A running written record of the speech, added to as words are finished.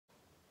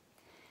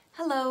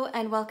Hello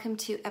and welcome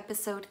to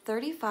episode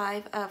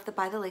 35 of the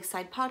By the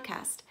Lakeside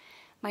podcast.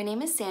 My name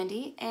is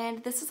Sandy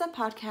and this is a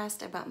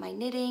podcast about my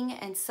knitting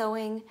and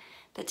sewing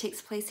that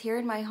takes place here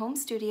in my home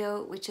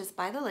studio, which is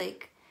by the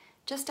lake,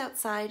 just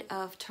outside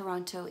of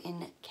Toronto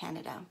in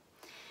Canada.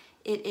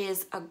 It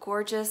is a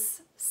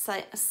gorgeous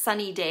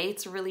sunny day,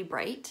 it's really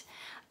bright,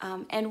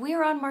 and we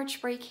are on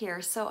March break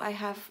here, so I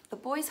have the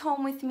boys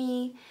home with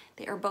me.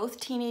 They are both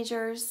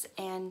teenagers,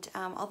 and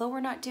although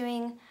we're not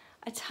doing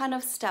a ton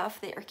of stuff,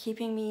 they are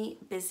keeping me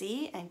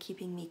busy and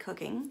keeping me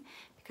cooking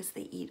because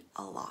they eat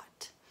a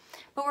lot.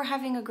 But we're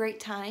having a great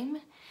time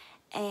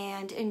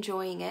and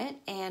enjoying it,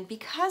 and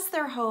because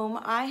they're home,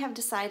 I have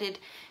decided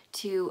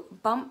to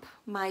bump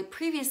my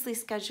previously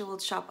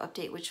scheduled shop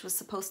update, which was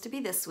supposed to be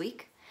this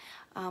week.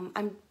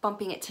 I'm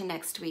bumping it to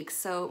next week,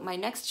 so my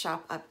next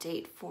shop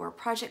update for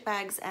project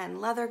bags and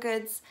leather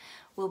goods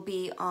will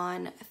be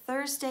on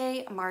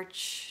Thursday,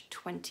 March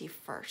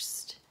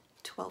 21st,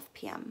 12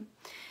 p.m.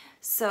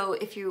 So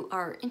if you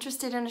are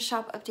interested in a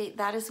shop update,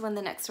 that is when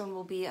the next one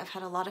will be. I've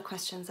had a lot of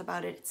questions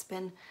about it. It's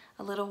been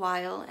a little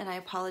while and I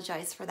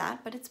apologize for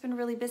that, but it's been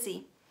really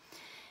busy.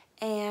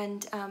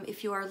 And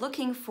if you are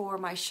looking for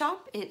my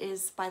shop, it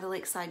is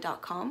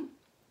bythelakeside.com.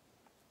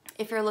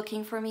 If you're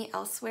looking for me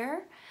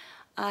elsewhere,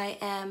 I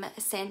am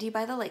Sandy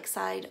by the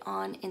Lakeside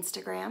on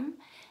Instagram,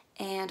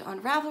 and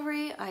on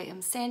Ravelry, I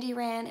am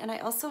Sandyran, and I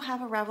also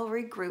have a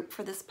Ravelry group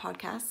for this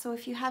podcast. So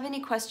if you have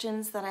any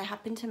questions that I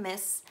happen to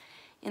miss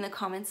in the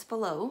comments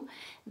below,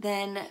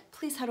 then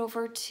please head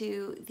over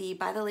to the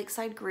By the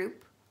Lakeside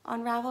group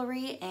on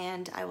Ravelry,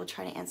 and I will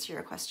try to answer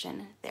your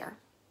question there.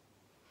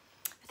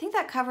 I think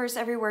that covers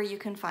everywhere you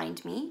can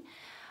find me.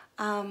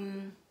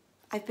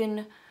 I've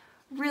been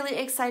really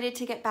excited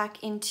to get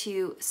back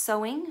into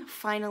sewing,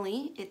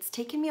 finally. It's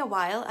taken me a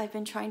while. I've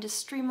been trying to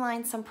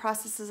streamline some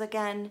processes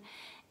again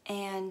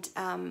and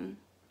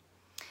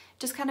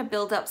just kind of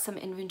build up some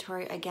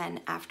inventory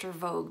again after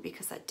Vogue,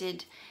 because that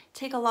did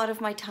take a lot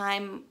of my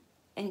time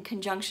in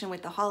conjunction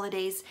with the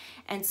holidays.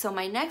 And so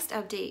my next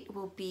update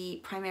will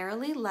be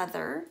primarily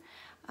leather,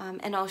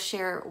 and I'll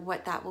share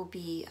what that will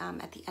be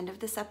at the end of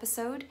this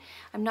episode.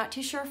 I'm not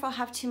too sure if I'll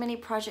have too many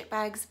project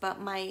bags,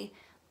 but my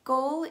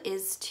goal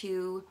is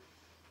to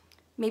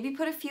maybe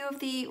put a few of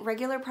the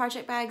regular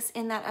project bags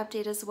in that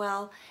update as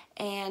well,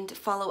 and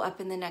follow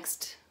up in the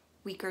next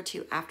week or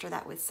two after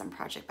that with some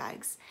project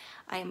bags.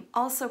 I am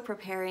also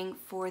preparing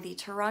for the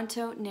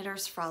Toronto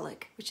Knitters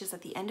Frolic, which is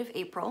at the end of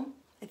April.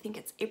 I think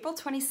it's April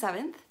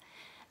 27th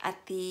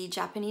at the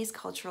Japanese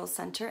Cultural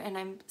Center, and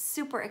I'm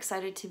super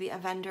excited to be a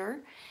vendor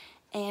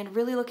and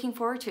really looking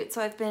forward to it.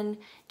 So I've been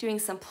doing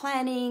some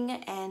planning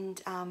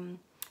and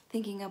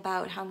thinking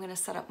about how I'm going to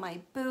set up my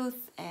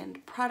booth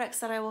and products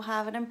that I will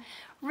have, and I'm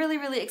really,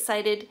 really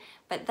excited,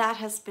 but that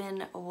has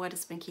been what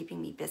has been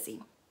keeping me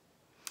busy.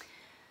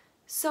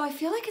 So I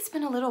feel like it's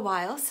been a little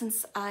while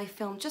since I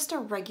filmed just a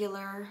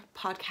regular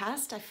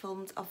podcast. I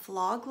filmed a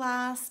vlog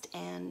last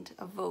and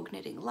a Vogue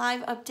Knitting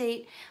Live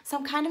update, so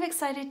I'm kind of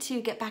excited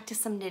to get back to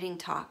some knitting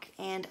talk,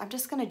 and I'm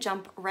just going to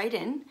jump right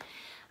in.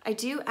 I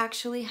do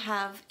actually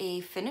have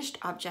a finished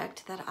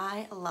object that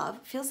I love.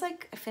 It feels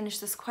like I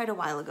finished this quite a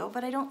while ago,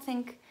 but I don't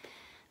think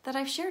that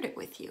I've shared it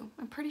with you.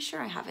 I'm pretty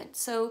sure I haven't.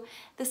 So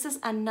this is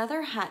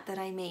another hat that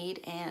I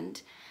made,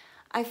 and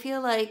I feel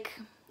like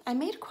I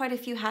made quite a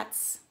few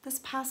hats this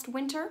past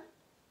winter,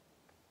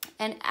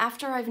 and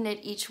after I've knit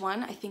each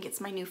one, I think it's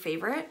my new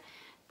favorite.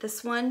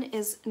 This one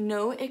is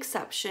no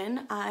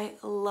exception. I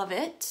love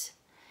it.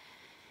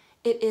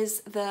 It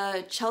is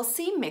the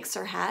Chelsea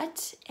mixer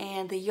hat,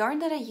 and the yarn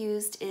that I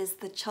used is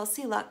the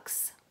Chelsea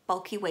Luxe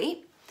Bulky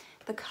Weight.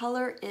 The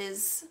color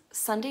is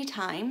Sunday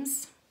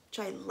Times, which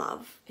I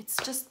love. It's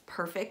just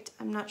perfect.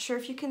 I'm not sure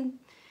if you can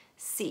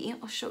see.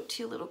 I'll show it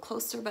to you a little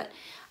closer, but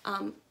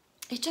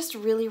it just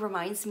really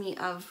reminds me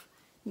of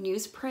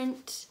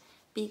newsprint,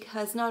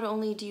 because not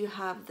only do you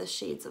have the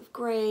shades of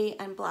gray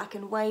and black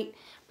and white,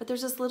 but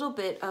there's this little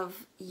bit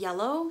of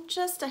yellow,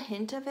 just a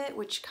hint of it,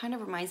 which kind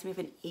of reminds me of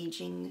an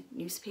aging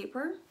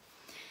newspaper.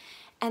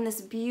 And this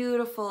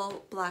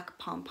beautiful black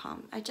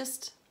pom-pom. I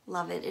just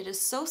love it. It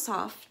is so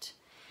soft,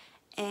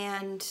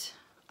 and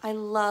I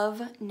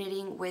love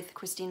knitting with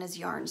Christina's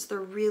yarns.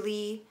 They're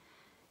really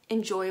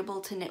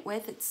enjoyable to knit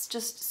with. It's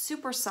just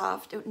super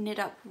soft. It would knit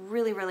up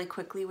really, really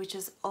quickly, which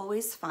is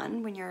always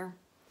fun when you're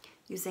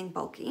using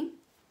bulky.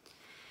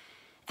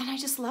 And I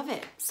just love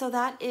it. So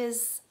that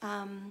is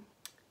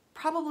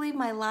probably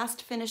my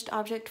last finished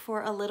object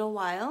for a little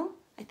while.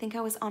 I think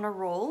I was on a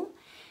roll,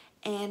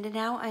 and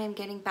now I am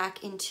getting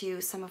back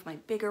into some of my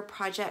bigger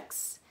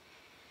projects,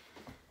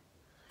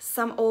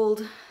 some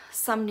old,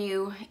 some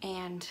new,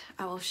 and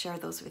I will share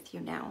those with you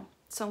now.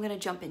 So I'm going to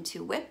jump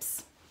into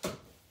whips.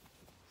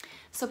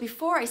 So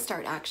before I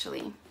start,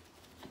 actually,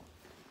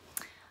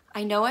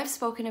 I know I've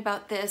spoken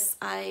about this.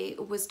 I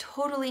was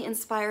totally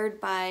inspired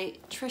by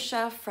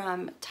Trisha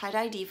from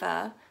Tie-Dye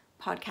Diva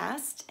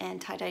podcast and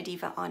Tie-Dye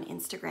Diva on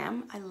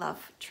Instagram. I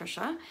love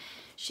Trisha.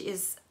 She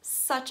is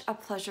such a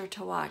pleasure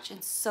to watch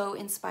and so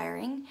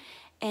inspiring.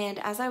 And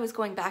as I was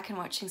going back and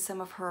watching some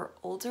of her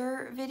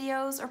older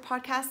videos or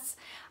podcasts,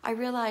 I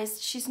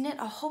realized she's knit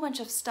a whole bunch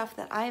of stuff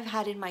that I've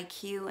had in my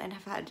queue and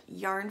have had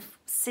yarn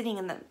sitting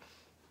in the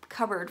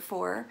cupboard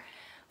for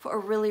a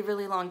really,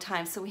 really long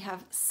time. So we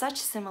have such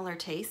similar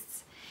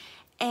tastes.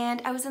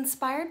 And I was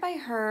inspired by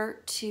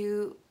her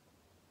to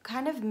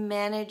kind of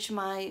manage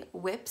my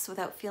whips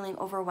without feeling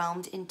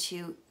overwhelmed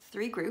into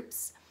 3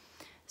 groups.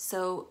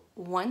 So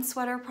 1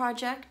 sweater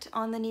project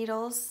on the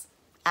needles,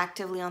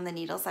 actively on the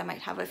needles. I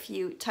might have a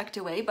few tucked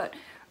away, but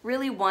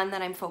really 1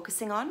 that I'm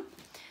focusing on.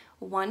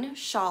 1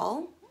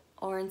 shawl,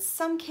 or in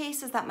some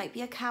cases that might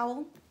be a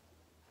cowl,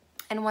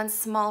 and 1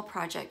 small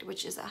project,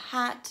 which is a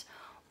hat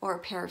or a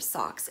pair of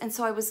socks. And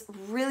so I was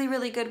really,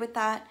 really good with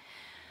that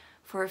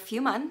for a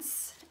few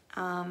months.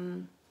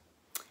 And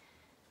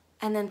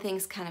then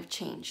things kind of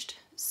changed.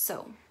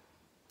 So I'm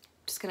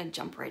just gonna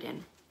jump right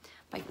in.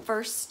 My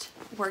first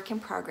work in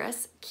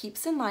progress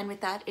keeps in line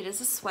with that. It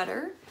is a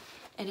sweater,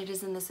 and it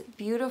is in this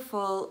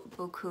beautiful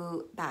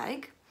boku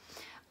bag.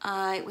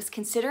 I was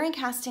considering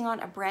casting on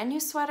a brand new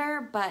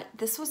sweater, but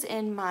this was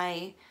in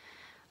my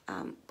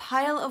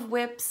pile of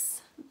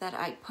whips that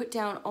I put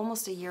down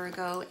almost a year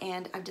ago,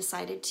 and I've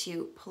decided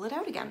to pull it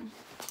out again.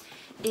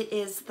 It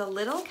is the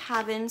Little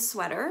Cabin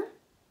Sweater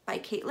by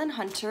Caitlin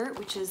Hunter,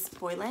 which is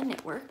Boyland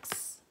Knitworks.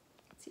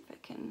 Let's see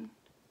if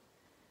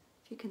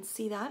you can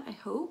see that, I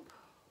hope.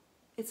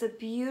 It's a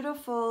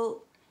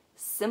beautiful,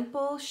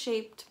 simple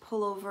shaped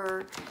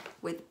pullover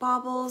with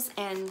baubles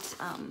and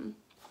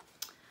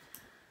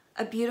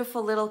a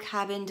beautiful little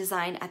cabin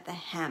design at the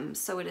hem.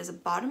 So it is a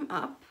bottom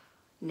up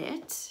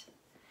knit.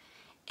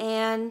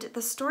 And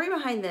the story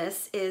behind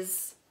this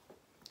is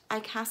I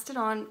cast it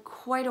on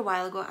quite a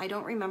while ago. I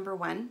don't remember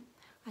when.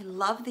 I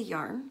love the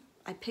yarn.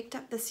 I picked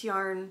up this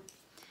yarn,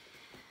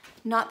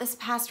 not this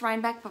past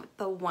Rhinebeck, but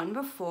the one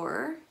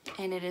before,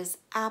 and it is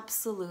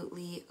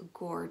absolutely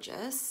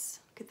gorgeous.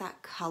 Look at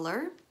that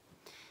color.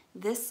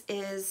 This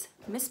is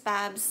Miss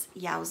Babs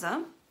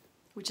Yowza,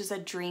 which is a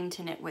dream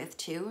to knit with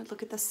too.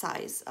 Look at the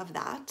size of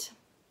that.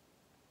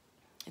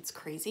 It's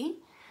crazy.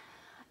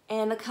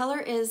 And the color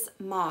is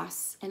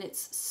moss, and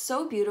it's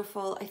so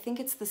beautiful. I think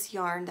it's this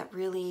yarn that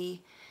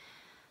really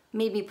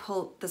made me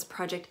pull this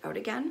project out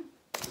again.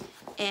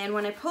 And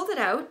when I pulled it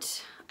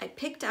out, I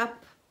picked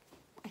up,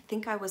 I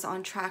think I was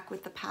on track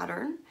with the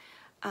pattern,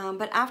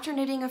 but after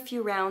knitting a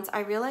few rounds,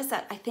 I realized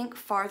that I think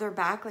farther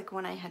back, like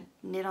when I had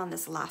knit on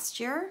this last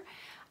year,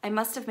 I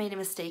must have made a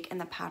mistake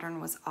and the pattern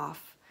was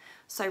off.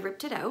 So I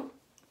ripped it out,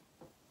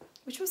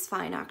 which was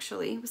fine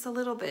actually. It was a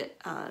little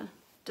bit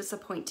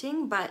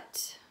disappointing,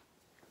 but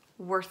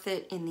worth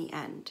it in the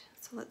end.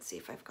 So let's see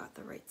if I've got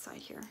the right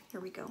side here.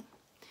 Here we go.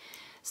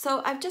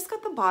 So I've just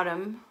got the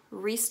bottom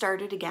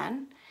restarted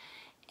again,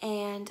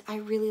 and I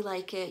really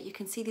like it. You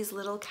can see these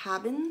little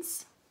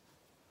cabins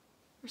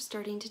are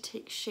starting to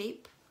take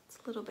shape. It's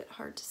a little bit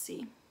hard to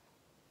see,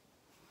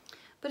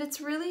 but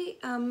it's really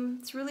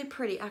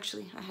pretty.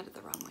 Actually, I had it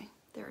the wrong way.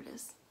 There it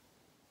is.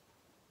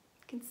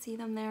 You can see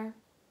them there,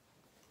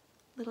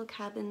 little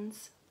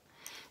cabins.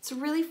 It's a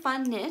really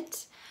fun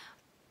knit,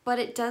 but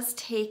it does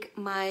take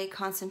my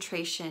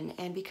concentration,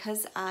 and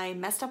because I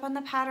messed up on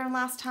the pattern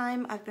last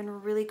time, I've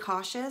been really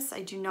cautious.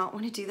 I do not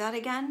want to do that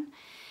again.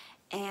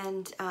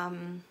 And I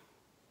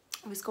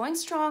was going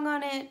strong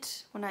on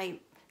it. When I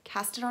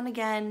cast it on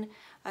again,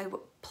 I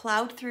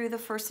plowed through the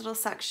first little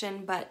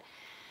section, but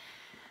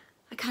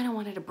I kind of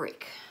wanted a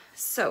break.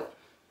 So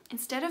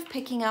instead of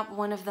picking up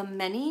one of the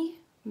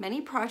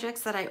many projects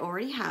that I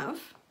already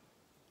have,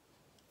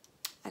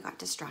 I got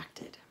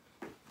distracted.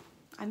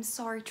 I'm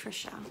sorry,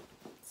 Trisha.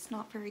 It's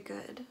not very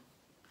good.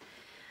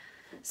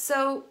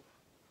 So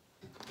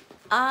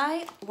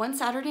one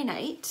Saturday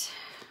night,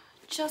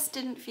 just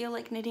didn't feel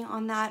like knitting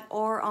on that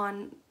or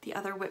on the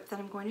other whip that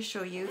I'm going to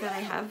show you that I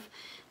have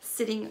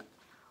sitting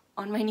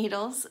on my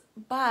needles,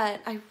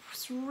 but I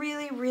was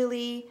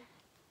really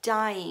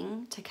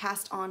dying to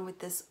cast on with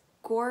this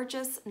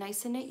gorgeous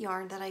Nice and Knit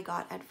yarn that I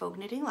got at Vogue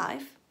Knitting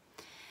Live.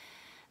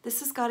 This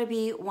has got to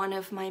be one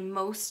of my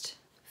most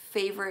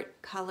favorite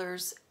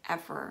colors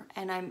ever,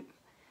 and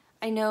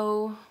I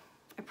know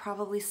I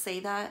probably say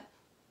that,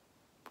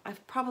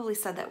 I've probably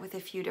said that with a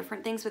few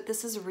different things, but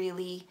this is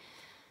really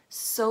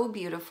so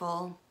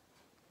beautiful.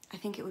 I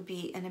think it would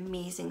be an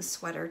amazing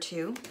sweater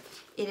too.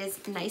 It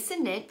is Nice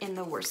and Knit in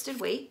the worsted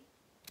weight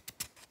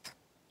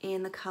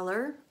in the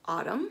color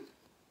Autumn.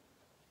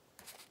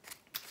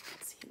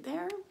 See it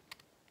there.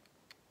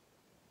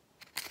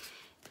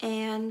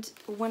 And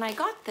when I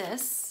got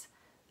this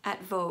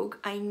at Vogue,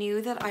 I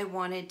knew that I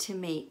wanted to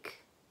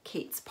make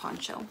Kate's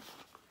poncho.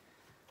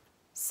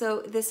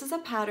 So this is a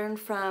pattern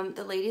from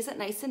the ladies at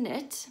Nice and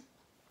Knit.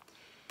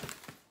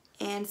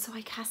 And so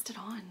I cast it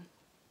on,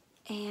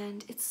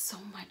 and it's so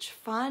much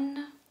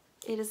fun.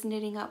 It is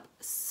knitting up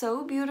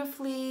so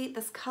beautifully.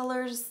 This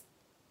color's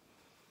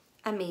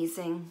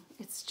amazing.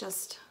 It's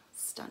just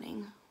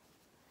stunning.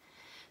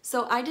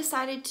 So I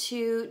decided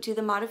to do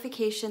the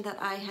modification that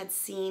I had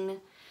seen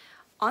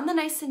on the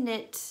Nice and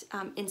Knit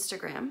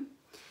Instagram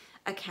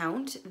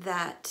account,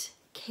 that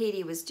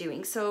Katie was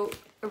doing. So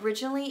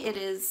originally it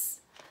is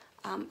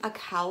a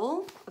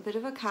cowl, a bit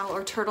of a cowl,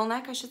 or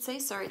turtleneck I should say,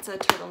 sorry, it's a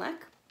turtleneck.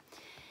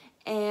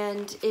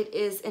 And it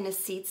is in a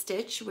seed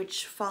stitch,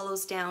 which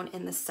follows down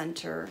in the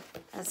center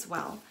as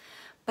well.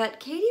 But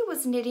Katie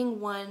was knitting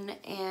one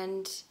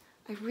and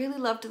I really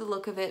loved the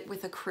look of it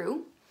with a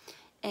crew.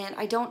 And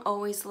I don't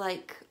always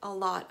like a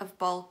lot of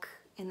bulk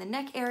in the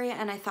neck area,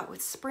 and I thought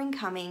with spring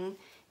coming,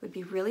 it would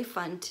be really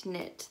fun to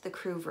knit the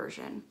crew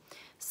version.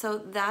 So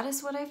that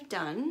is what I've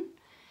done,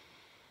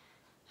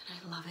 and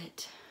I love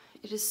it.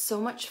 It is so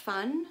much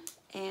fun,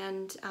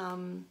 and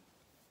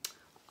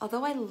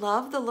although I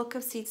love the look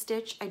of seed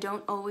stitch, I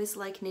don't always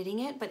like knitting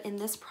it, but in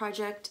this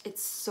project,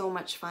 it's so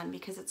much fun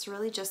because it's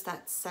really just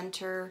that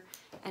center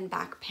and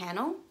back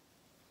panel.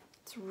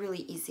 It's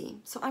really easy.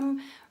 So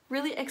I'm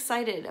really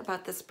excited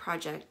about this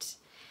project.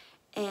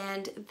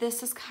 And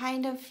this is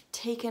kind of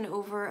taken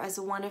over as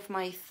one of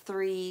my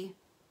 3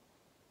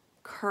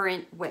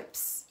 current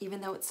whips,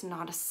 even though it's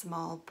not a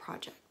small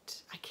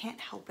project. I can't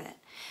help it.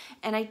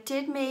 And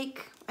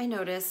I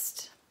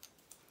noticed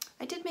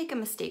I did make a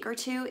mistake or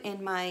two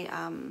in my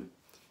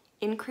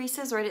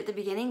increases right at the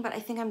beginning, but I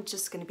think I'm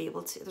just gonna be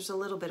able to, there's a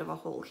little bit of a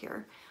hole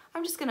here.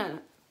 I'm just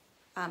gonna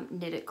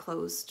knit it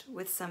closed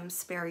with some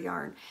spare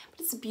yarn. But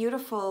it's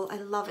beautiful, I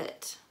love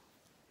it.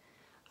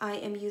 I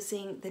am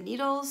using the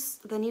needles,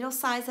 the needle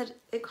size that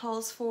it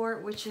calls for,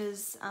 which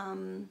is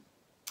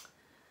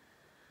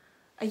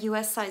a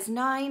US size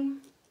 9.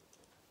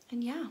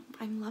 And yeah,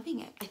 I'm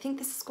loving it. I think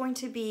this is going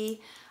to be,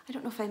 I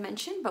don't know if I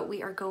mentioned, but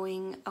we are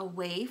going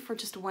away for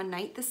just one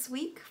night this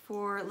week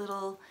for a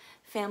little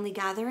family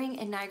gathering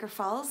in Niagara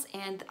Falls.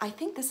 And I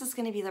think this is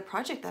gonna be the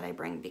project that I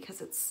bring because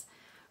it's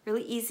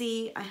really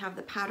easy. I have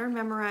the pattern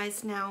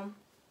memorized now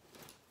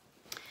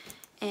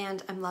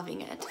and I'm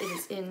loving it. It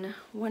is in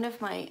one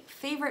of my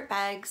favorite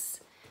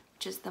bags,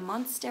 which is the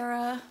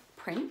Monstera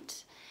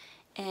print.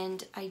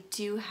 And I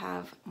do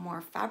have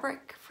more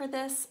fabric for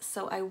this,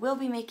 so I will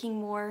be making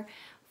more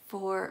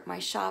for my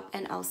shop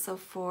and also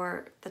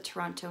for the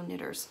Toronto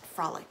Knitters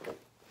Frolic.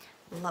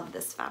 Love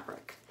this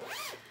fabric.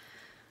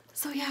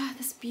 So yeah,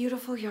 this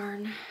beautiful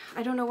yarn.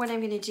 I don't know what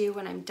I'm gonna do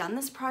when I'm done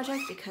this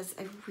project because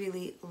I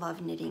really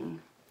love knitting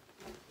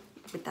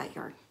with that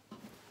yarn.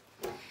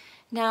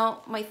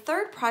 Now, my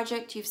third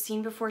project you've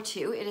seen before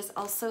too. It is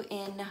also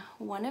in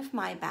one of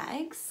my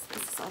bags.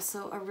 This is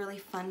also a really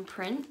fun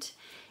print.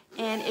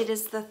 And it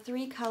is the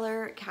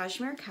 3-color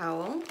cashmere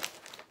cowl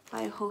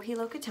by Joji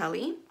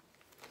Locatelli.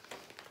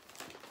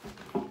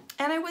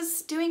 And I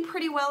was doing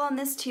pretty well on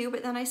this too,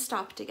 but then I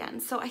stopped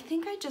again. So I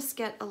think I just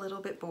get a little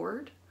bit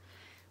bored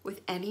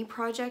with any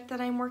project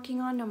that I'm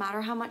working on, no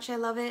matter how much I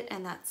love it,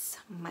 and that's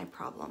my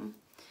problem.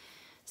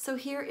 So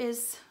here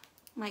is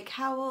my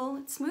cowl.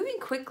 It's moving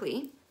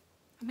quickly.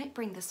 I might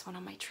bring this one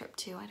on my trip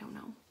too, I don't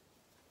know.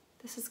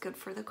 This is good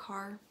for the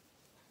car.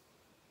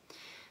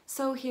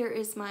 So here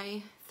is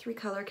my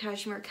 3-color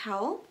cashmere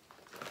cowl.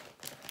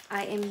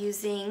 I am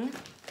using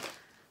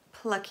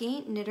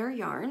Plucky Knitter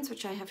yarns,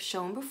 which I have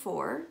shown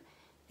before.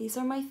 These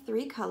are my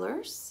 3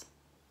 colors.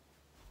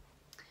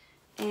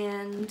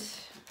 And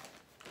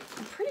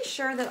I'm pretty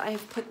sure that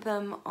I've put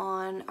them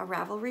on a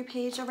Ravelry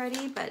page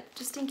already, but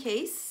just in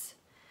case.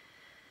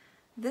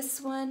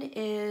 This one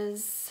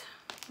is,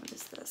 what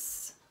is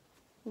this?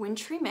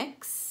 Wintry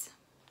Mix,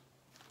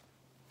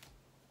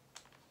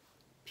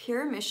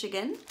 Pure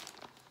Michigan,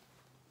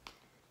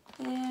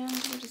 and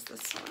what is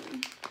this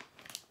one?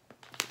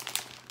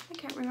 I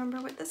can't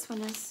remember what this one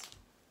is.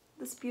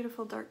 This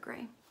beautiful dark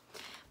gray.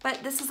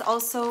 But this is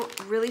also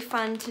really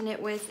fun to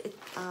knit with.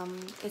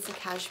 It's a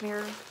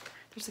cashmere,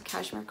 there's a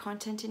cashmere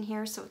content in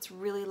here, so it's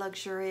really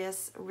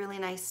luxurious, really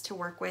nice to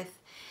work with.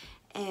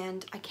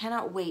 And I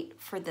cannot wait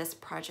for this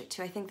project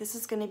too. I think this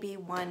is gonna be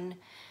one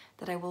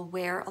that I will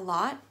wear a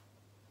lot.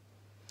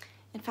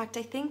 In fact,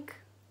 I think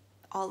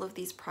all of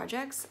these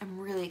projects I'm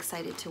really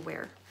excited to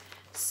wear.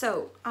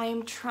 So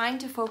I'm trying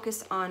to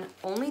focus on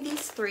only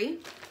these 3.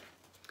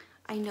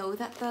 I know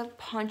that the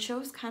poncho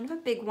is kind of a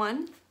big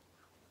one,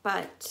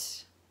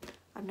 but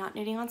I'm not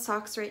knitting on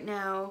socks right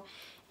now,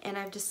 and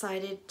I've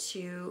decided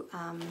to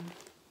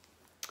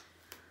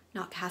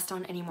not cast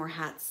on any more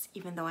hats,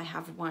 even though I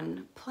have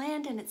one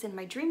planned and it's in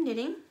my dream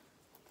knitting.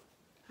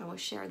 I will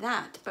share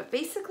that. But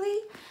basically,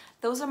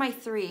 those are my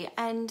 3.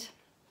 And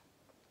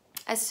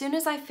as soon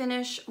as I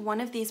finish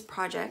one of these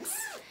projects,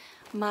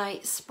 my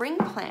spring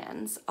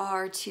plans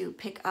are to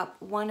pick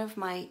up one of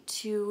my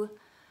 2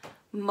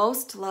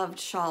 most loved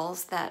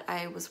shawls that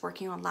I was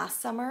working on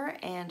last summer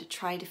and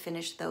try to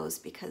finish those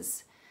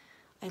because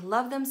I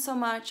love them so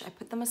much. I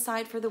put them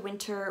aside for the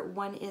winter.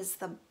 One is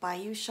the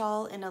Bayou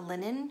shawl in a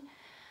linen,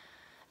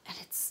 and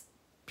it's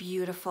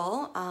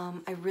beautiful.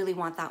 I really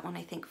want that one,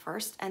 I think,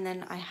 first. And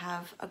then I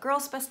have a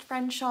girl's best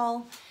friend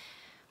shawl,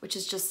 which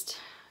is just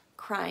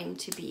crying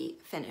to be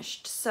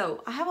finished.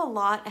 So I have a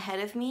lot ahead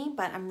of me,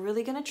 but I'm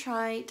really gonna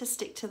try to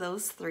stick to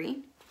those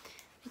 3.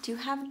 I do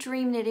have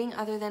dream knitting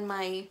other than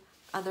my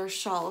other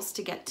shawls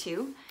to get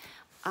to,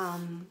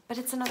 but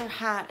it's another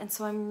hat, and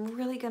so I'm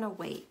really gonna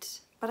wait.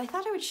 But I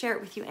thought I would share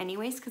it with you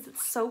anyways because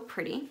it's so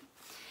pretty.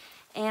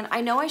 And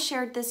I know I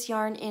shared this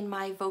yarn in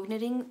my Vogue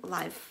Knitting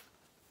Live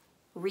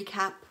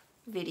recap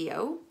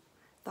video,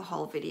 the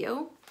haul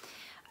video,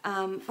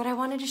 but I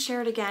wanted to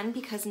share it again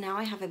because now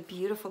I have a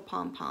beautiful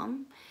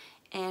pom-pom,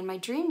 and my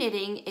dream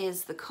knitting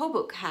is the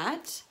Kobuk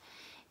hat,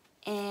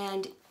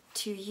 and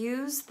to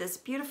use this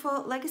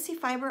beautiful Legacy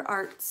Fiber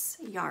Arts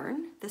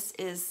yarn, this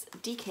is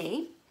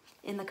DK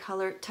in the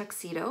color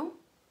Tuxedo,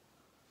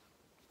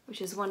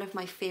 which is one of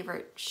my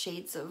favorite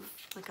shades of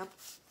like a,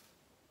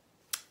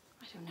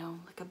 I don't know,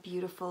 like a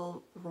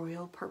beautiful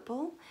royal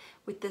purple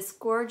with this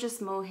gorgeous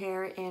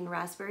mohair in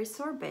Raspberry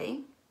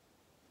Sorbet.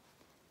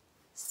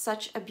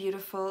 Such a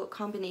beautiful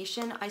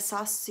combination. I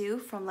saw Sue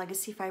from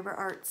Legacy Fiber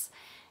Arts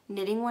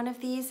knitting one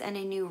of these and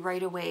I knew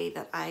right away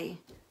that I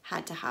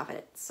had to have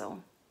it.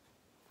 So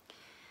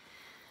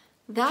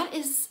that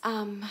is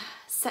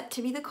set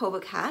to be the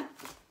Kobuk hat,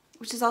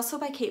 which is also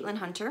by Caitlin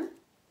Hunter.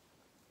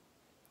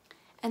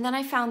 And then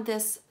I found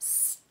this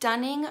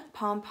stunning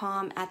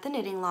pom-pom at the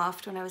Knitting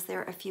Loft when I was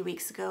there a few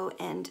weeks ago,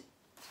 and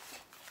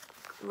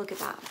look at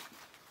that.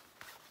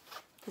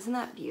 Isn't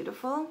that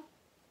beautiful?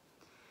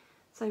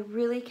 So I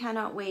really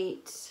cannot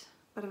wait,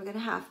 but I'm gonna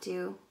have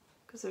to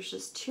because there's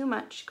just too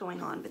much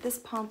going on. But this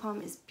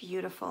pom-pom is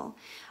beautiful.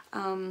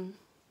 I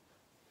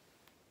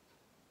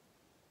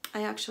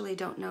actually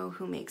don't know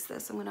who makes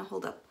this. I'm gonna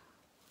hold up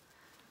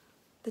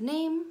the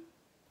name.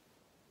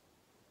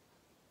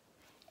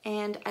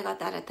 And I got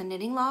that at the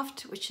Knitting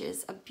Loft, which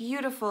is a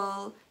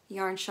beautiful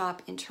yarn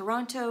shop in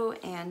Toronto,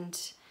 and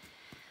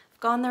I've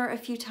gone there a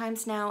few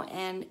times now,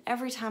 and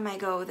every time I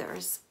go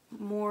there's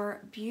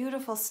more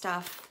beautiful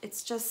stuff.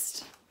 It's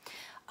just,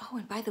 oh,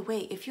 and by the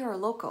way, if you're a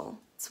local,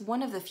 it's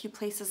one of the few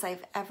places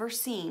I've ever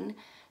seen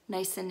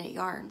Nice and Knit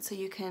yarn, so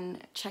you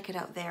can check it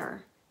out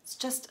there. It's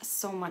just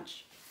so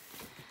much,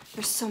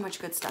 there's so much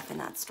good stuff in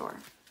that store.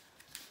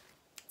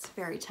 It's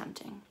very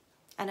tempting,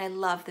 and I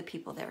love the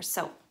people there.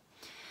 So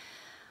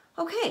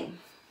okay,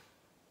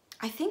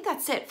 I think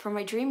that's it for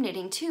my dream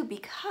knitting too,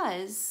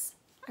 because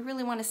I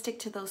really want to stick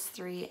to those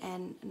three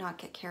and not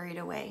get carried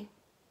away.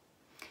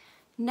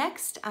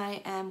 Next,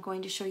 I am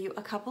going to show you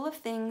a couple of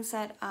things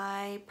that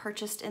I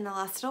purchased in the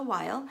last little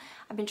while.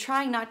 I've been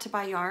trying not to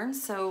buy yarn,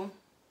 so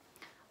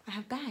I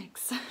have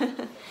bags.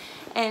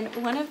 And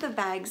one of the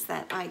bags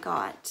that I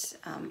got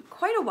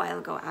quite a while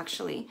ago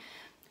actually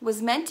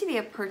was meant to be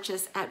a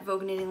purchase at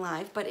Vogue Knitting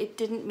Live, but it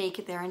didn't make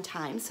it there in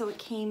time, so it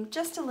came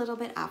just a little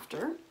bit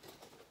after.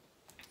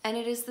 And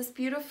it is this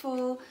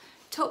beautiful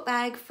tote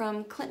bag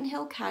from Clinton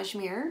Hill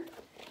Cashmere.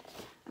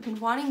 I've been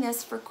wanting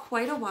this for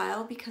quite a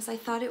while because I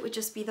thought it would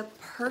just be the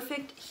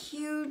perfect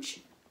huge,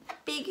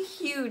 big,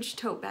 huge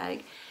tote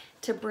bag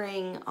to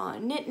bring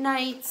on knit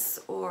nights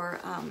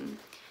or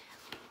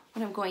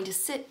when I'm going to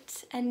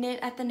sit and knit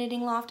at the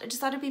Knitting Loft. I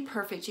just thought it'd be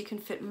perfect. You can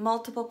fit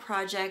multiple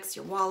projects,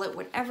 your wallet,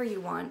 whatever you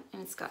want,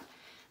 and it's got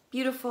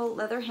beautiful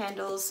leather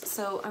handles.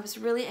 So I was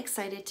really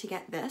excited to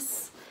get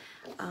this.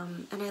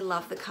 And I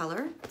love the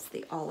color, it's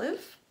the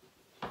olive.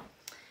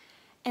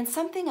 And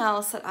something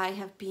else that I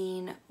have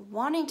been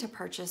wanting to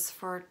purchase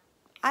for,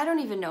 I don't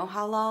even know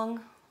how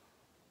long,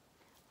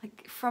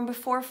 like from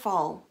before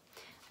fall.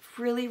 I've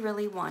really,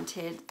 really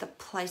wanted the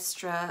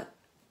Pleistra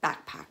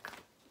backpack.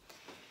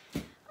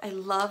 I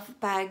love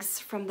bags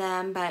from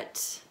them,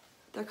 but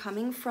they're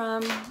coming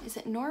from, is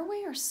it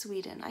Norway or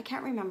Sweden? I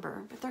can't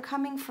remember, but they're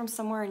coming from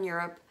somewhere in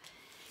Europe.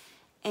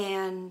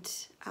 And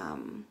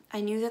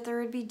I knew that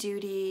there would be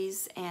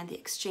duties and the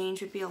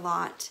exchange would be a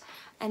lot.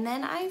 And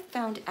then I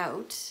found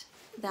out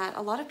that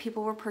a lot of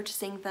people were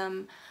purchasing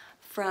them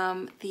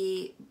from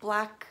the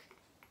Black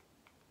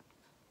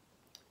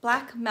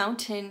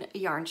Mountain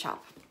Yarn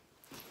Shop.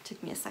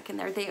 Took me a second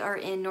there. They are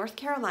in North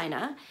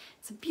Carolina.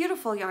 It's a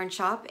beautiful yarn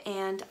shop,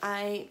 and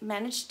I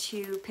managed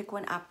to pick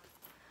one up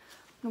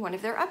in one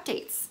of their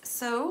updates.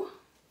 So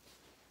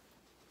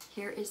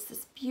here is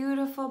this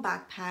beautiful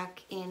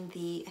backpack in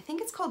the, I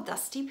think it's called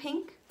Dusty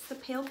Pink. It's the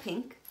pale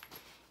pink.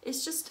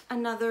 It's just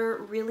another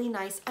really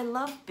nice, I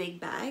love big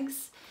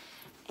bags.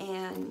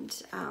 And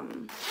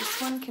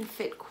this one can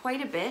fit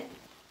quite a bit.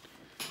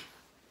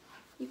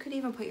 You could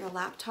even put your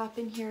laptop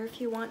in here if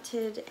you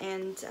wanted,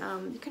 and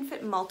you can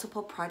fit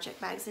multiple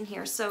project bags in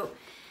here. So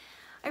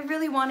I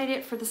really wanted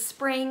it for the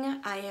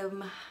spring. I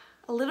am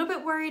a little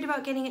bit worried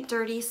about getting it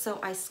dirty, so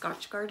I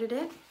Scotch guarded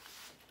it.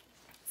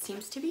 It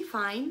seems to be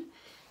fine.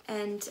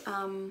 And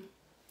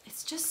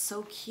it's just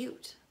so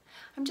cute.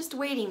 I'm just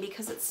waiting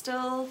because it's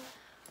still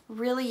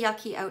really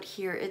yucky out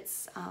here.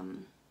 It's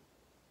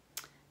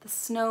the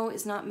snow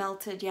is not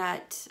melted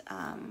yet.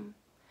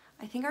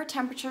 I think our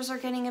temperatures are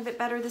getting a bit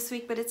better this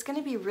week, but it's going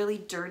to be really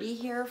dirty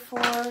here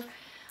for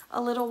a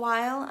little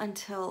while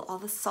until all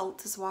the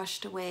salt is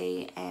washed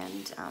away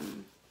and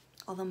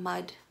all the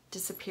mud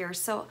disappears.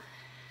 So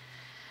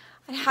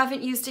I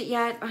haven't used it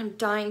yet. I'm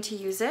dying to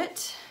use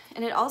it.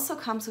 And it also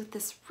comes with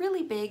this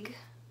really big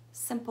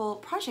simple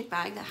project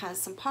bag that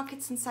has some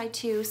pockets inside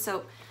too,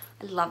 so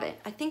I love it.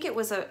 I think it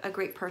was a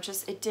great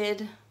purchase. It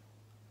did,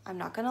 I'm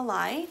not gonna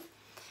lie,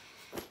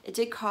 it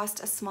did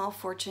cost a small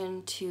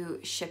fortune to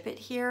ship it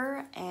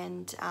here,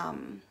 and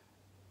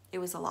it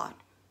was a lot.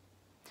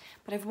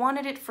 but I've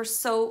wanted it for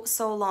so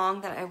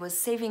long that I was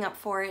saving up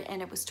for it,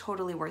 and it was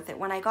totally worth it.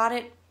 When I got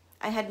it,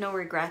 I had no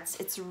regrets.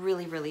 It's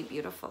really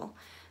beautiful.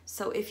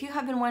 So if you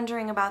have been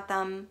wondering about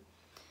them,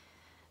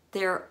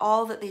 they're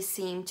all that they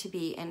seem to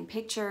be in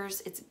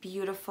pictures. It's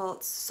beautiful,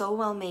 it's so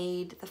well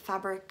made. The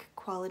fabric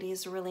quality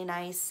is really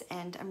nice,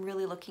 and I'm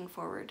really looking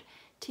forward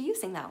to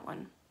using that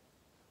one.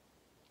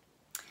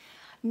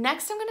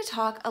 Next, I'm going to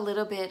talk a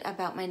little bit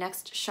about my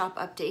next shop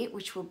update,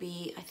 which will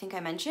be, I think I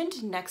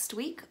mentioned, next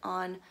week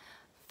on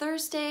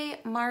Thursday,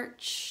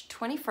 March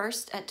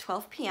 21st at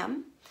 12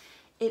 p.m.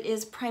 It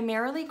is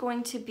primarily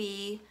going to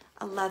be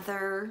a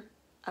leather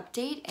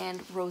update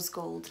and rose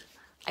gold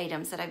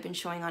items that I've been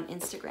showing on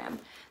Instagram.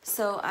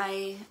 So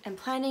I am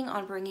planning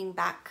on bringing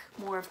back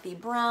more of the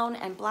brown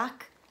and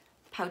black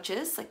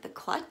pouches, like the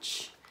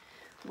clutch,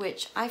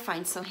 which I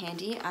find so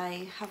handy.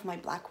 I have my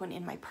black one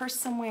in my purse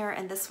somewhere,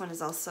 and this one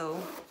is also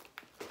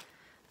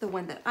the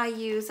one that I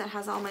use. It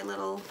has all my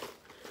little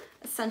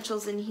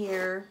essentials in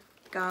here,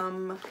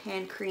 gum,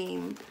 hand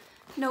cream,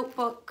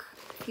 notebook,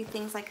 a few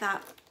things like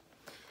that.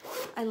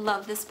 I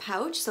love this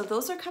pouch, so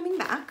those are coming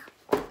back.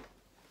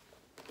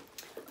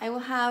 I will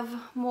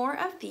have more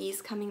of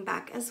these coming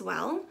back as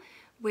well,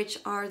 which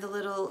are the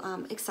little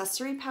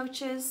accessory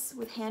pouches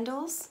with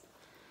handles.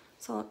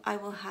 So I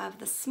will have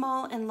the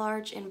small and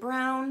large in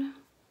brown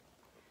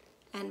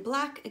and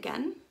black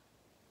again.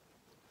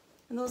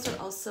 And those are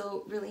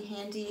also really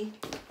handy.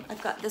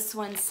 I've got this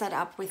one set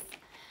up with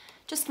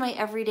just my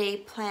everyday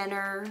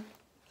planner,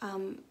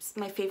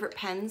 my favorite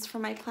pens for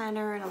my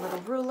planner, and a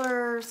little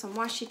ruler, some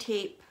washi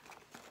tape,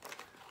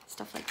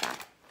 stuff like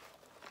that.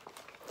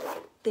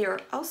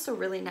 They're also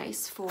really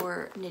nice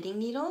for knitting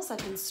needles. I've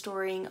been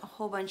storing a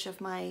whole bunch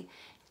of my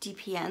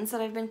DPNs that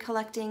I've been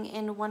collecting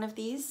in one of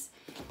these,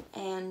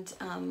 and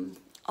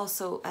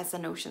also as a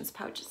notions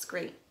pouch. It's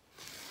great.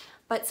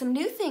 But some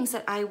new things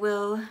that I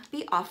will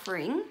be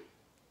offering,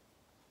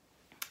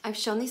 I've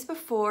shown these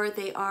before.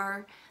 They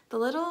are the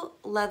little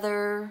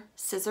leather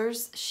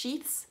scissors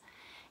sheaths,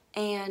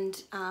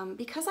 and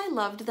because I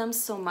loved them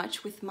so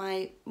much with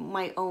my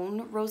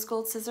own rose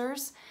gold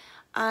scissors,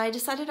 I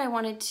decided I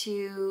wanted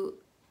to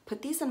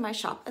put these in my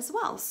shop as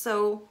well.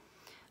 So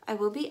I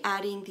will be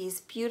adding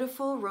these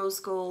beautiful rose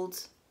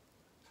gold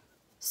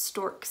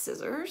stork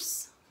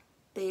scissors.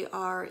 They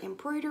are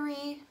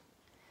embroidery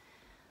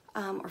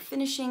or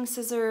finishing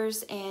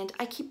scissors, and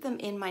I keep them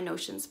in my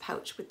notions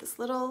pouch with this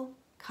little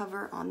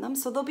cover on them.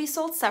 So they'll be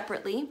sold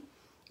separately.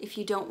 If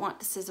you don't want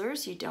the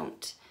scissors, you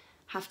don't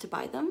have to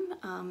buy them.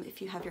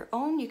 If you have your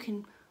own, you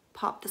can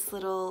pop this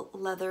little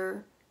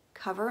leather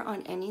cover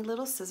on any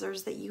little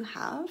scissors that you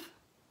have.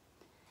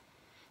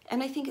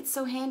 And I think it's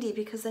so handy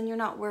because then you're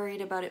not worried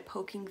about it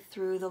poking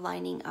through the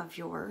lining of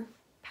your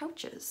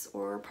pouches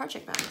or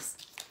project bags.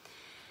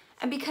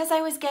 And because I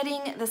was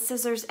getting the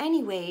scissors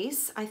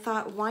anyways, I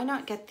thought, why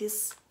not get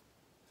this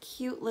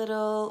cute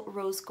little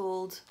rose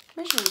gold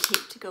measuring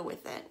tape to go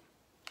with it?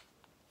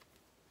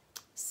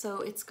 So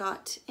it's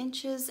got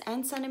inches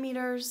and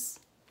centimeters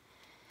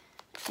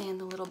and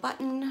the little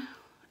button.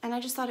 And I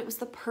just thought it was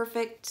the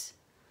perfect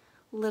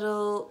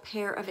little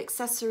pair of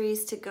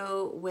accessories to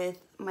go with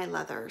my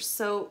leather.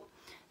 So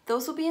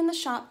those will be in the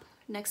shop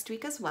next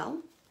week as well.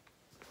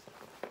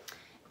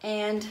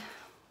 And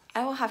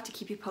I will have to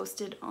keep you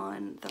posted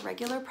on the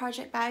regular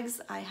project bags.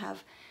 I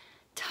have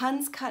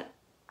tons cut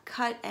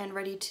and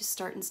ready to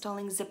start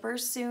installing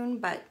zippers soon,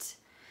 but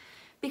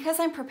because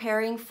I'm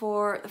preparing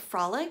for the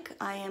frolic,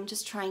 I am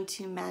just trying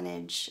to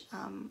manage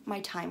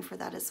my time for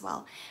that as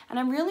well. And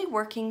I'm really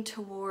working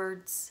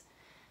towards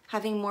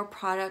having more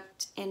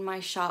product in my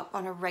shop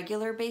on a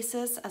regular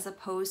basis as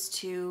opposed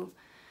to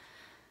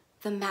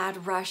the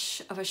mad rush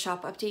of a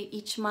shop update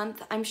each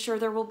month. I'm sure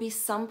there will be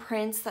some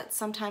prints that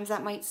sometimes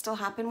that might still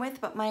happen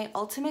with, but my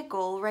ultimate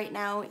goal right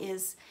now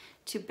is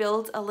to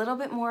build a little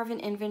bit more of an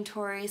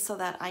inventory so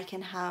that I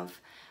can have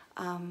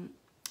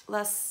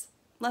less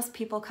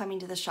people coming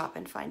to the shop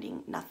and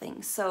finding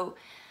nothing. So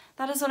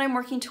that is what I'm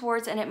working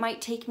towards, and it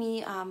might take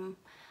me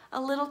a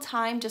little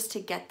time just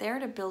to get there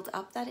to build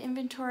up that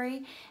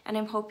inventory. And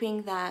I'm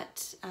hoping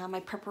that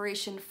my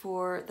preparation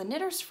for the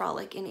Knitters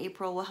Frolic in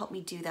April will help me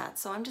do that.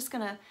 So I'm just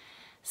gonna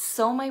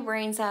sew my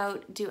brains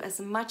out, do as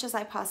much as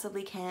I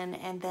possibly can,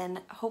 and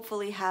then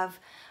hopefully have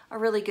a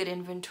really good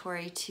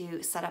inventory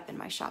to set up in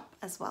my shop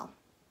as well.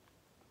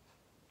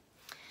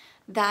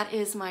 That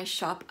is my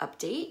shop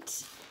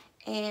update.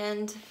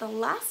 And the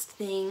last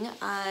thing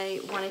I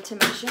wanted to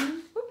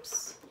mention,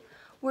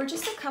 were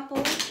just a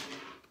couple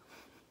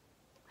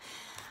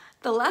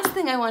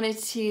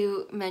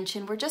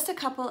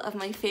of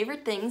my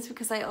favorite things,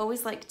 because I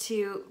always like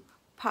to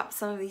pop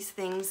some of these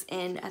things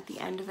in at the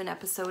end of an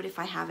episode if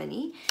I have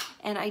any,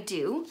 and I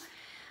do.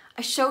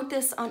 I showed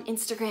this on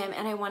Instagram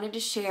and I wanted to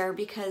share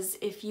because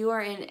if you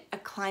are in a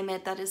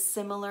climate that is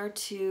similar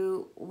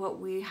to what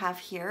we have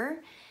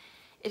here,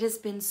 it has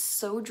been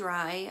so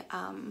dry.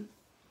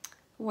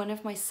 One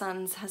of my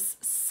sons has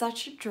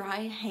such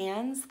dry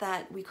hands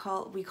that we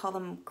call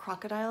them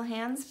crocodile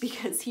hands,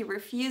 because he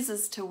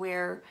refuses to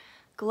wear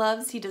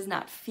gloves. He does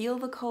not feel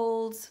the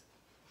cold.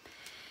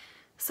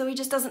 so he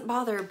just doesn't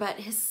bother, but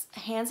his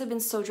hands have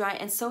been so dry,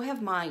 and so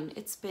have mine.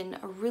 It's been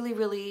a really,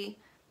 really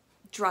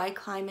dry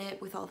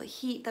climate with all the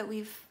heat that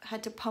we've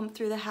had to pump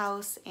through the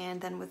house, and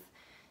then with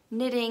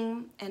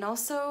knitting and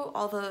also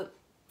all the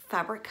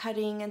fabric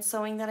cutting and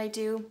sewing that I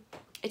do.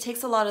 It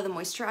takes a lot of the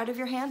moisture out of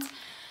your hands.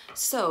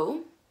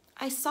 So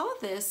I saw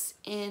this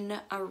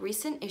in a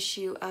recent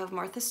issue of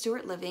Martha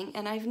Stewart Living,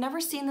 and I've never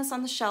seen this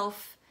on the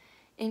shelf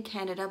in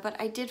Canada, but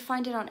I did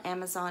find it on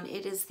Amazon.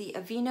 It is the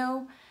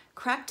Aveeno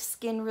Cracked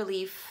Skin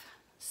Relief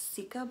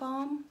Cica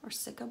Balm or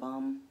Cica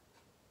Balm.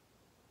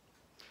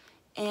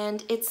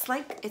 And it's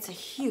a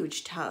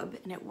huge tub,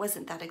 and it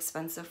wasn't that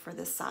expensive for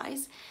this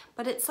size,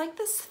 but it's like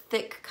this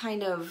thick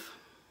kind of,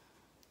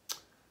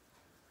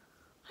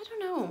 I don't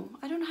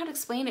know how to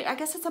explain it. I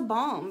guess it's a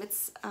balm.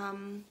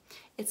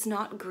 It's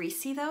not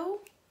greasy though,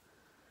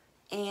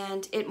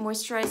 and it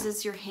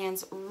moisturizes your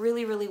hands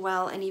really, really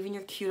well, and even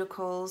your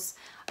cuticles,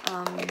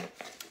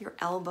 your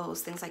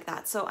elbows, things like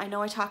that. So I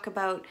know I talk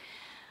about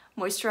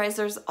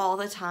moisturizers all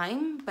the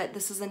time, but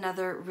this is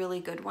another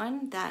really good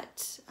one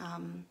that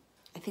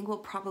I think will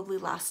probably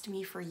last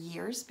me for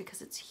years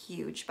because it's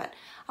huge. But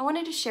I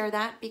wanted to share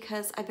that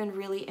because I've been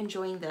really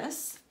enjoying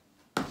this.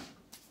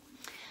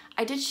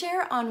 I did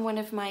share on one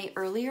of my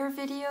earlier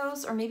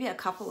videos, or maybe a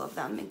couple of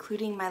them,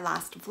 including my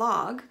last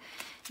vlog,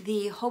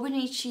 the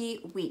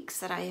Hobonichi Weeks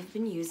that I have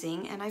been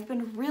using, and I've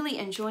been really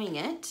enjoying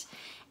it.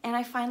 And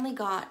I finally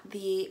got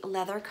the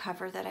leather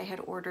cover that I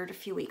had ordered a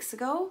few weeks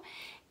ago,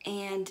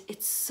 and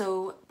it's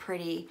so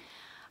pretty.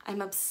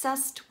 I'm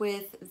obsessed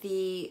with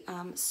the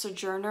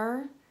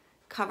Sojourner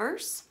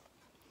covers,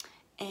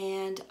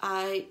 and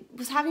I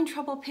was having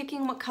trouble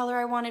picking what color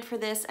I wanted for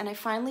this, and I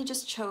finally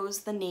just chose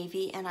the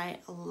navy, and I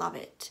love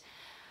it.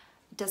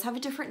 It does have a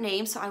different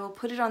name, so I will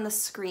put it on the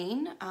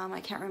screen.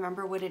 I can't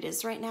remember what it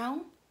is right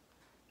now,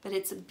 but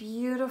it's a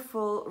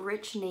beautiful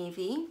rich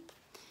navy,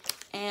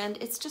 and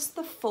it's just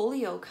the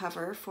folio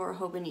cover for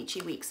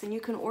Hobonichi Weeks, and you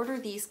can order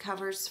these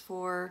covers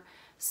for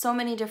so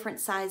many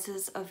different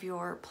sizes of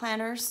your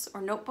planners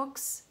or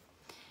notebooks.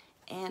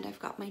 And I've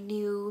got my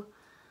new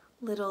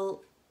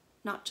little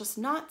Not Just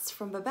Knots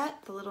from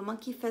Babette, the little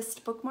monkey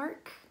fist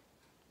bookmark.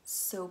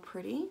 So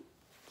pretty.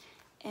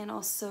 And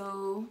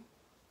also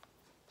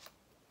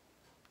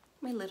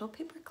my little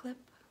paper clip.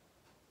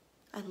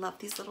 I love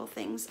these little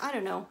things. I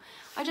don't know.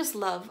 I just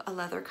love a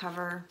leather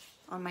cover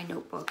on my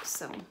notebook,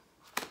 so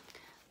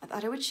I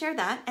thought I would share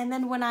that. And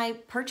then when I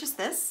purchased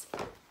this,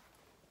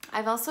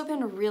 I've also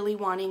been really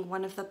wanting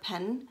one of the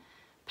pen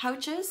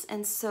pouches,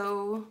 and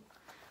so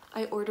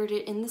I ordered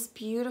it in this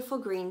beautiful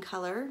green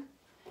color.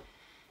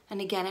 And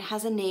again, it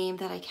has a name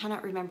that I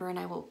cannot remember, and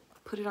I will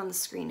put it on the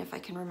screen if I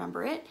can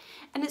remember it.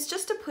 And it's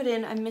just to put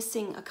in, I'm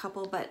missing a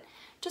couple, but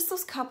just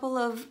those couple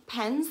of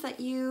pens that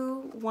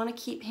you want to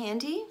keep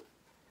handy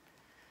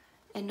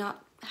and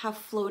not have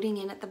floating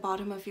in at the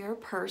bottom of your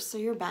purse or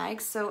your bag.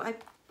 So I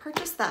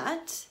purchased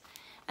that.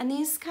 And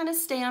these kind of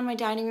stay on my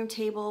dining room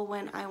table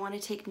when I want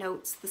to take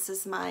notes. This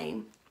is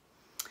my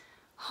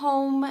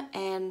home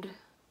and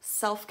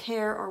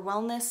self-care or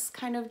wellness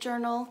kind of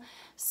journal.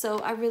 So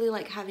I really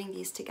like having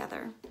these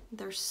together.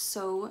 They're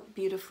so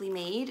beautifully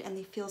made and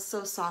they feel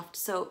so soft.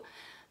 So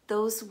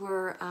those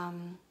were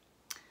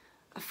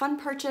a fun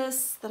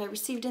purchase that I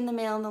received in the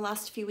mail in the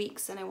last few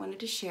weeks, and I wanted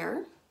to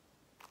share.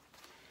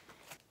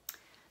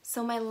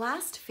 So my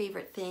last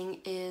favorite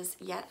thing is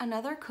yet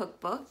another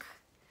cookbook.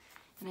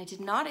 And I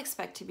did not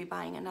expect to be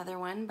buying another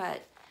one,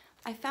 but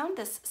I found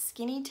this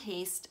Skinny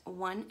Taste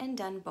One and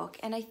Done book,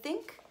 and I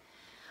think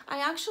I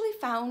actually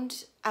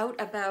found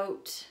out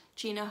about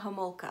Gina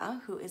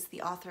Homolka, who is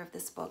the author of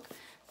this book,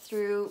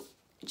 through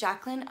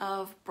Jacqueline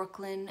of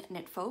Brooklyn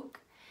Knit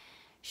Folk.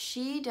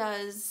 She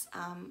does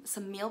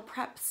some meal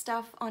prep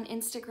stuff on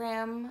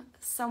Instagram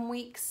some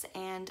weeks,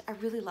 and I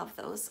really love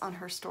those on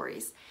her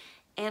stories.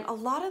 And a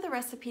lot of the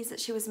recipes that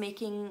she was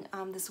making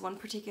this one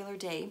particular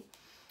day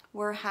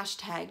were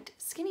hashtagged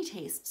Skinny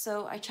Taste.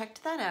 So I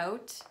checked that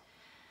out.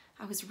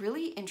 I was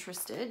really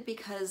interested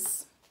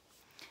because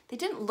they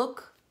didn't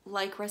look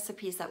like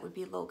recipes that would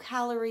be low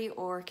calorie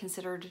or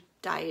considered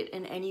diet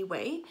in any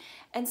way.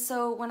 And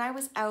so when I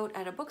was out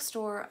at a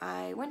bookstore,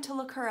 I went to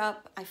look her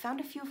up. I found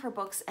a few of her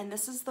books, and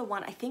this is the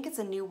one. I think it's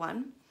a new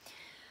one.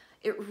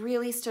 It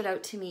really stood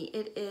out to me.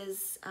 It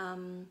is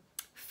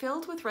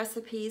filled with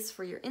recipes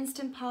for your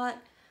Instant Pot,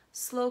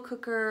 slow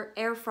cooker,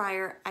 air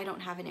fryer. I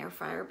don't have an air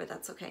fryer, but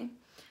that's okay.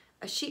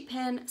 A sheet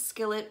pan,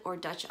 skillet, or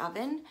Dutch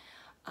oven.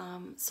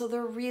 So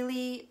they're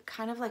really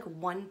kind of like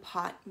one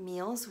pot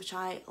meals, which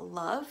I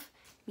love.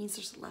 It means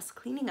there's less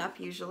cleaning up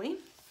usually.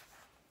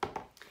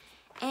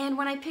 And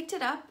when I picked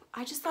it up,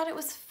 I just thought it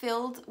was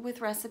filled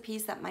with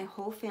recipes that my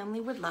whole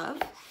family would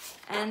love.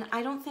 And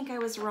I don't think I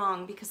was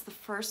wrong, because the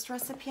first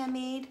recipe I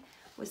made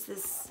was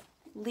this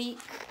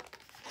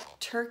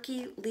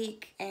turkey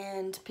leek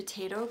and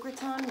potato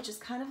gratin, which is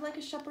kind of like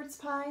a shepherd's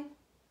pie.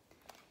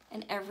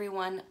 And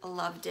everyone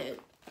loved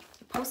it.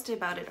 I posted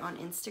about it on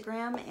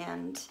Instagram,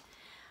 and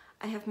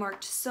I have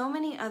marked so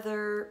many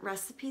other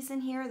recipes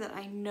in here that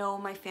I know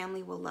my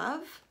family will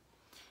love.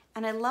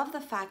 And I love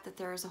the fact that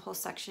there is a whole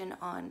section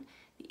on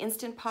the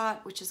Instant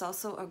Pot, which is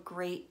also a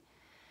great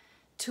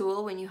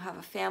tool when you have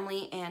a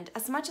family. And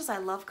as much as I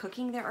love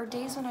cooking, there are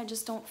days when I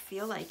just don't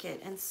feel like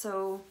it. And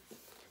so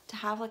to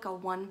have like a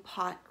one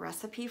pot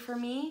recipe for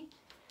me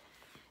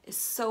is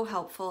so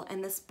helpful.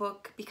 And this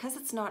book, because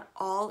it's not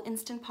all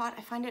Instant Pot,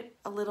 I find it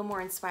a little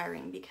more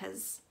inspiring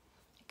because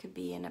it could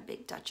be in a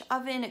big Dutch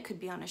oven, it could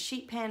be on a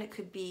sheet pan, it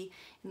could be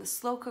in the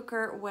slow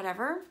cooker,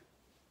 whatever.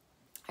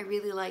 I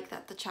really like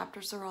that the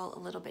chapters are all a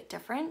little bit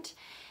different.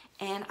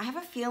 And I have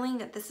a feeling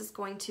that this is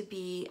going to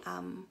be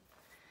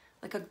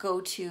like a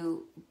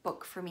go-to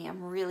book for me.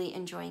 I'm really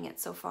enjoying it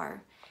so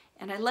far.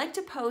 And I like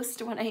to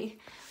post when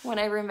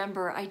I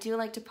remember. I do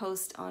like to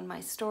post on my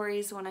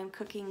stories when I'm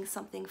cooking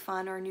something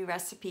fun or a new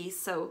recipe.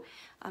 So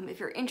if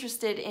you're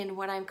interested in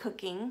what I'm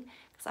cooking,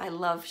 because I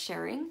love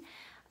sharing,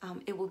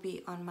 it will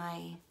be on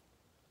my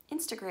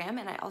Instagram.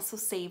 And I also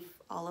save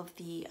all of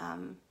the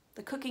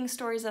cooking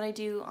stories that I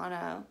do on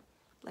a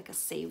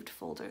saved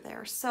folder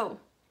there. So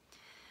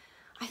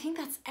I think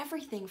that's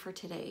everything for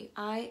today.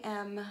 I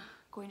am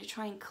going to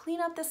try and clean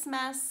up this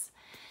mess,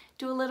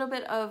 do a little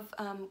bit of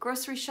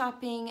grocery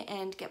shopping,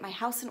 and get my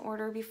house in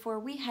order before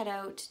we head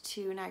out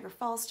to Niagara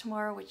Falls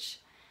tomorrow, which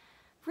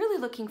I'm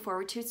really looking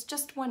forward to. It's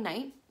just one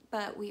night,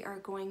 but we are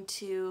going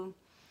to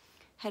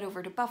head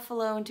over to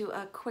Buffalo and do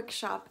a quick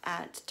shop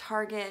at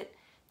Target,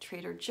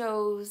 Trader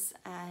Joe's,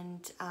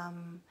 and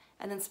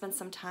then spend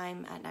some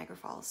time at Niagara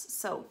Falls.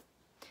 So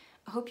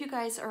I hope you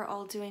guys are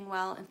all doing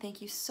well, and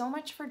thank you so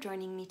much for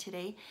joining me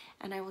today,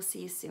 and I will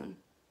see you soon.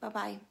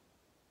 Bye-bye.